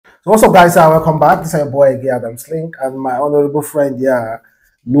So what's up, guys? Welcome back. This is your boy again, Adam Slink, and my honorable friend here,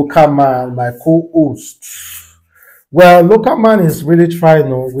 Local Man, my co-host. Well, Local Man is really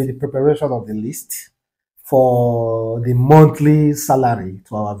trying with the preparation of the list for the monthly salary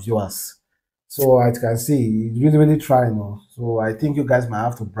to our viewers. So as you can see, he's really trying. So I think you guys might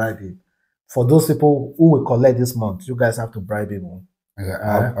have to bribe him. For those people who will collect this month, you guys have to bribe him.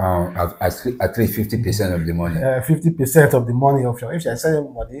 At least 50% of the money. 50% of the money of your. If you're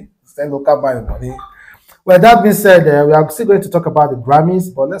selling money, send Local Man money. Well, that being said, we are still going to talk about the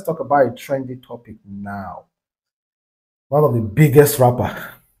Grammys, but let's talk about a trendy topic now. One of the biggest rapper,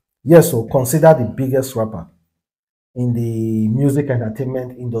 yes, so consider the biggest rapper in the music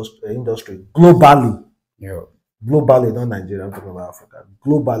entertainment industry globally. Yeah. Globally, not Nigeria, I'm talking about Africa.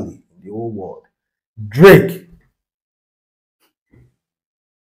 Globally, in the whole world. Drake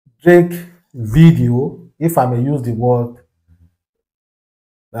video, if I may use the word,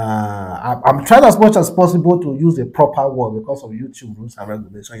 I'm trying as much as possible to use a proper word because of YouTube rules and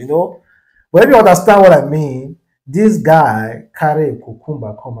regulations, But if you understand what I mean, this guy carry a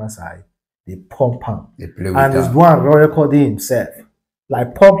cucumber come outside, they pump him, and he's going recording himself,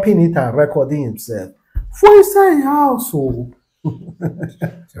 like pumping it and recording himself for inside house. So I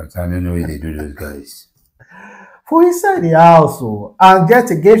don't know if they do those guys. For inside the house, and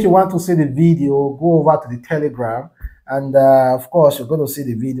just again, if you want to see the video, go over to the Telegram, and of course you're going to see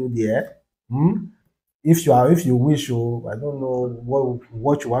the video there. If you wish, I don't know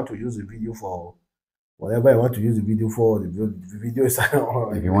what you want to use the video for. Whatever you want to use the video for, the video is.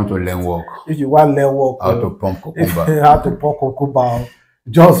 If you want to learn work, if you want to learn work, how to pump cucumber,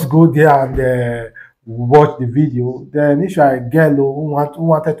 just go there and watch the video. Then if you are a girl who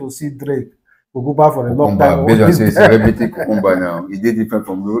wanted to see Drake, we'll go back for a long time. Based on say celebrity cucumber now, it's different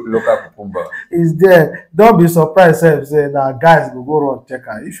from local cucumber. It's there. Don't be surprised if say now guys will go run check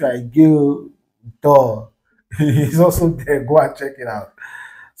out. If you are a girl dog, he's also there. Go and check it out.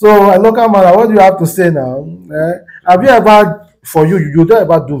 So Local Man, what do you have to say now? Have you ever, for you don't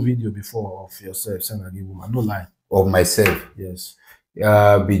ever do video before of yourself, saying a woman? No lie. Of myself? Yes.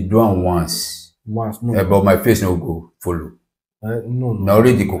 Be done once. Once, no. But my face no go follow. No. Now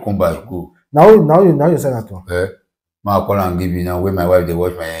already cucumber go. Now you say that one. My call and give you now when my wife they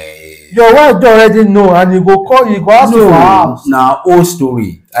watch my. Your wife don't already know, and you go ask you for house. Now old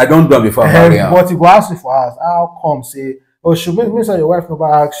story. I don't do it before marry her. But you go ask you for house. How come say? Oh, should mean say your wife never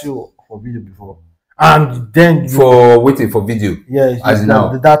asked you for video before, and then for waiting for video. Yeah, as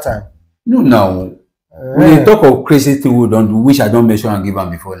now that time. No, now we talk of crazy thing we don't wish I don't mention and give her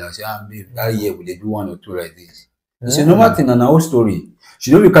before. Now say, babe, that year we they do one or two like this. It's a normal thing and our story.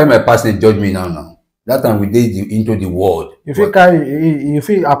 She don't carry my past and judge me now. That time we did into the world. If you carry,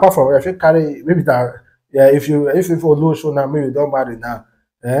 apart from if you carry, maybe that, if you for low show now, maybe you don't marry now,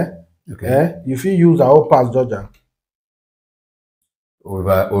 okay. If you use our own past judge.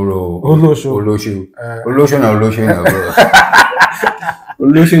 Over Olosho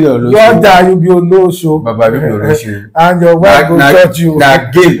you be Olosho. Baba you be Olosho. And your wife will judge you. Now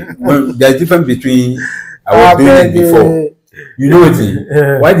again, there's difference between I was doing it before. You know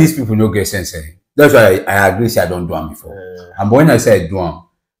what? Why these people don't get sense? That's why I agree. Say I don't do them before. And when I say I do them,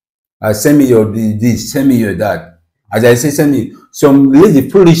 I send me your this, send me your that. As I say, send me some lady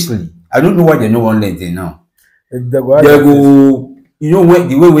foolishly. I don't know why they know one lady now. They go. You know when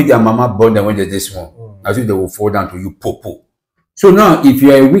the way their mama born them when they're this small, I think they will fall down to you popo. So now if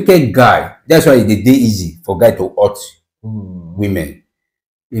you're a wicked guy, that's why it's easy for guy to hurt women.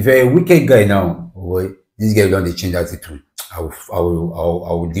 If you're a wicked guy now, boy, this guy don't change attitude. I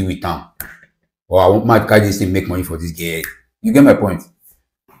will deal with them. Or I want my guy this thing make money for this guy. You get my point?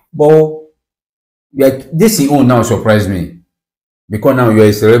 But this thing all now surprise me. Because now you're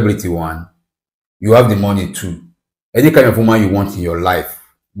a celebrity one, you have the money too. Any kind of woman you want in your life,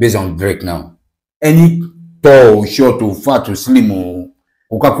 based on Drake now. Any tall, short, or fat, or slim, or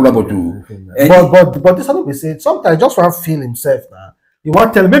Coca-Cola bottle. But this one be said, sometimes just want to feel himself now. You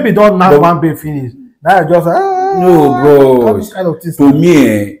want to tell maybe don't now one be finish. Now just no, bro. Kind of to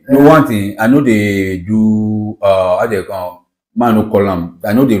me, no one thing. I know they do how they man no call them.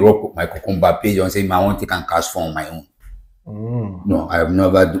 I know they rock my cucumber page and say, "I want to can cash for my own." No, I have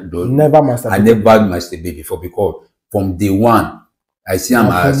never done. I never masturbate before because from day one, I see him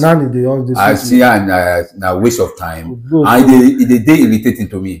as I see him as a waste of time. And they irritating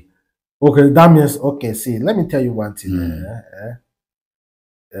to me. Okay, that means okay. See, let me tell you one thing.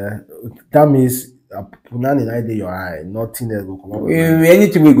 That means punani na dey your eye, nothing else will come up.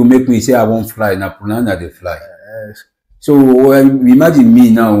 Anything will go make me say I won't fly. Na punani they fly. So imagine me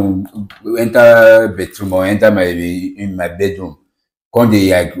now enter bedroom or enter in my bedroom. Come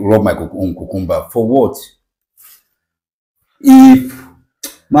they like rub my own cucumber for what? If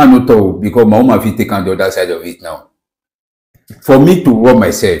man no talk because my woman fit take on the other side of it now. For me to rub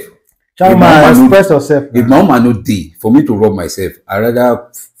myself, express yourself. If my woman no dey, for me to rub myself, I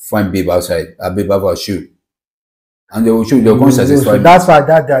rather find babe outside. A babe have a shoe, and they will show they're going to satisfy. That's why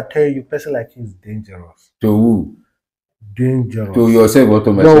that they tell you, person like you is dangerous. To who? Dangerous. To yourself or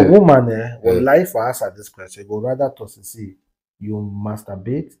to myself? No woman, will life for answer this question, go rather to see you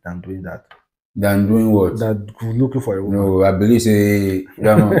masturbate than doing that. Than doing what? Than looking for a woman. No, I believe say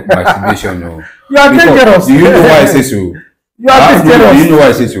masturbation. No. You are dangerous. Do you know why I say so? You are dangerous. Do you know why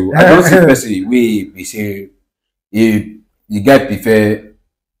I say so? I don't see person we say if the guy prefer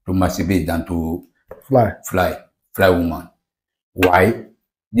to masturbate than to fly woman. Why?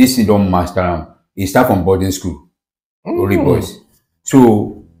 This he don't master him. He start from boarding school. Only boys.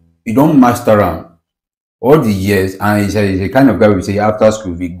 So he don't master him all the years, and he's a kind of guy we say after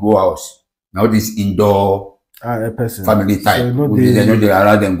school we go out. Now this indoor family type. So they know they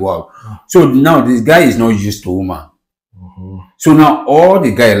allow them go out. So now this guy is not used to woman. So now all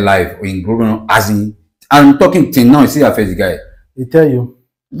the guy alive in growing up, as in I'm talking till now, you see affect the guy. He tell you.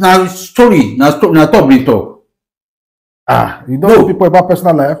 Now story, now talk bring talk. You don't know people about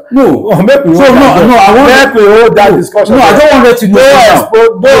personal life? No. Oh, maybe so I want to hold that discussion. No, I don't want to know.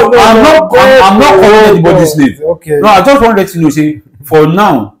 I'm not calling anybody's name. Okay. No, I just want to let you know, say, for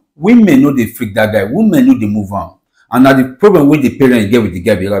now, women know they freak that guy. Women know they move on. And now the problem with the parents get with the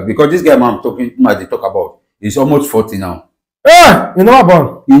guy, because this guy man they talk about, is almost 40 now. You never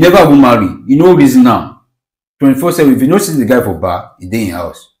born. He never even marry. You know reason now. 24/7. If you don't see the guy for bar, he dey in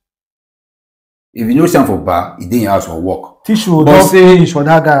house. If you know stand for bar, he dey in house for work. Tissue don't say for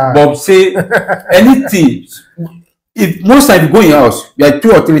that guy. But say anything. If most time you go in house, like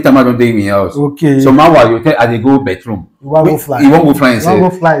 2 or 3 times I don't dey in house. Okay. So now you tell they go bedroom. You won't go fly. He won't go fly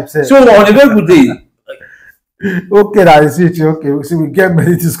himself. So on a very good day. Okay, that is it. Okay, see, we get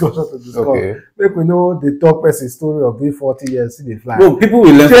many discussions to discuss. Okay. Make we know the talk person story of being 40 years, see the fly. No, people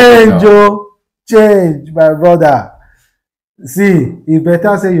will learn. Change, Joe. Change, my brother. See, you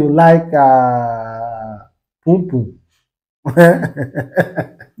better say you like pum pum.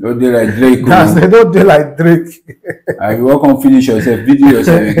 Don't do like Drake. Don't do like Drake. And you walk on finish yourself, video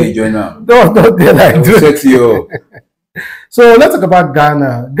yourself, you can join now. Don't do like Drake. Set you up. So let's talk about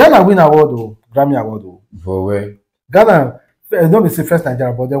Ghana. Ghana win award, though. Grammy award, though. For where? Ghana, don't be say first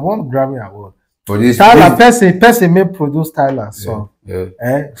Nigeria, but they won Grammy award. For this. Tyler, person may produce Tyler song.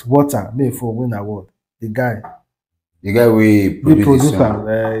 Yeah. Water may for win award. The guy we produce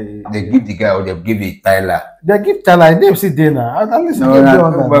they give the guy or they give it Tyler. They give Tyler. They see dinner. At least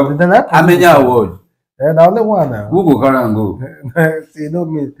how many award? The only one now. Who go carry and go? You know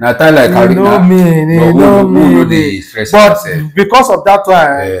me. Now Tyler carry. You know me. But because of that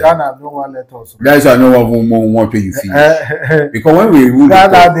one, Ghana no one let us. That's why no one want to you finish. Because when we rule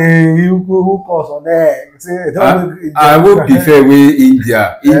Ghana, they who cause on there. I would prefer way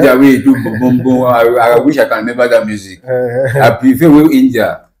India. India way do boom boom. I wish I can remember that music. I prefer way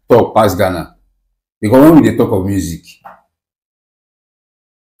India talk past Ghana. Because when we talk of music,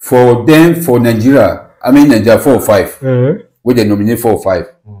 for them, for Nigeria, I mean Nigeria 4 or 5. Where they nominate 4 or 5.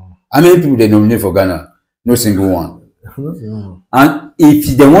 How many people they nominate for Ghana? No single one. And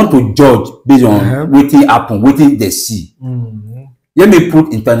if they want to judge based on what happen, what they see, let me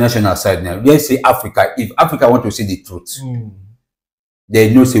put international side now. Let's say Africa. If Africa want to say the truth,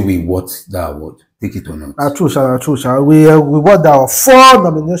 they know say we what that award. Take it or not. True. We want our 4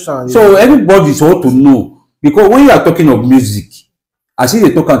 nominations. So everybody's ought to know, because when you are talking of music, I see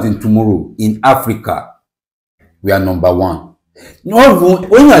they talk out in tomorrow in Africa, we are #1. No,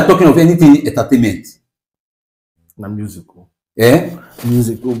 when you are talking of anything entertainment, musical.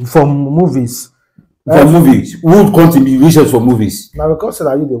 Music from movies. Movies. Who would contribute research for movies? Now because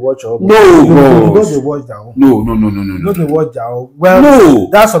that you they watch your no, you don't they watch that. No. You don't they watch that. Well, no,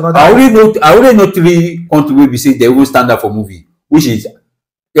 that's another. I already know 3 countries where we say they will stand up for movie, which is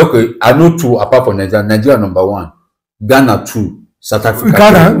okay. I know 2 apart from Nigeria. Nigeria #1, Ghana 2. South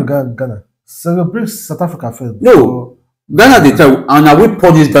Africa. Ghana. Celebrate South Africa first. No. Ghana they try, and I will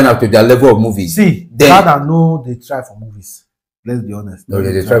punish Ghana to their level of movies. See, Ghana know they try for movies. Let's be honest. No,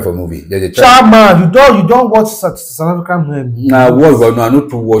 they try for movie. They try. Chairman, you don't watch South African movies. Nah, watch, but no, I not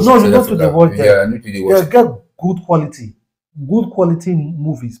to watch. No, you don't to the watch. Yeah, I need to watch. They get good quality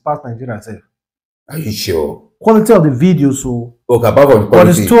movies past Nigeria itself. Are you sure? Quality of the video, so. Okay, apart from quality.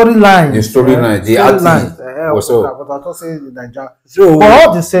 But the storyline. The acting. But I don't say in Nigeria. So, but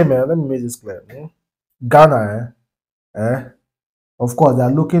all the same, let me make this clear. Ghana, of course, they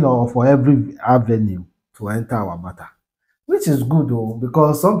are looking for every avenue to enter our matter. which is good though,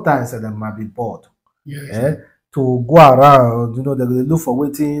 because sometimes they might be bored. Yes. To go around, you know, they look for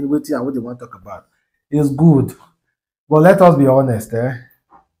waiting, and what they want to talk about. It's good. But let us be honest,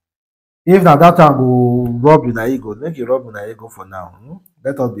 if now that time go rob you na ego, make you rob you na ego for now.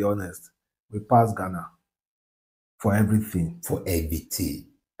 Let us be honest. We pass Ghana for everything. For everything.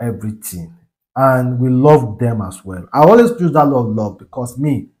 Everything. And we love them as well. I always choose that love because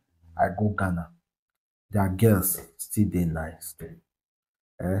me, I go Ghana. Their girls still they nice.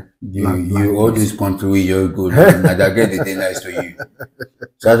 You all this country you're good. And that girl they nice to you.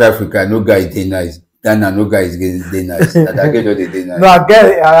 South Africa, no guy is nice. Ghana, no guy is nice. And that girl they nice. No, I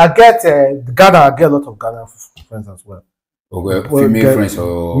get Ghana. I get a lot of Ghana friends as well. Okay, female friends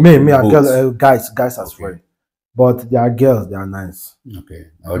or me, I get guys as well. But they are girls, they are nice.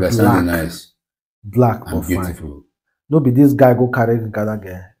 Okay, I understand. They're nice. Black and but beautiful. Fine. No, be this guy go carry Ghana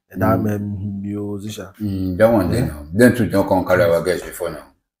girl. That musician. That one they know. Them two don't come carry our girls before now.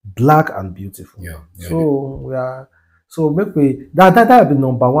 Black and beautiful. Yeah. So we are. So make we that be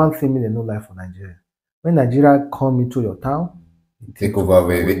number one thing in no life for Nigeria. When Nigeria come into your town, take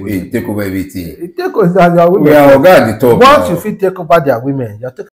over everything. It take over their women. We are at the top. Once you feel take over their women, you're taking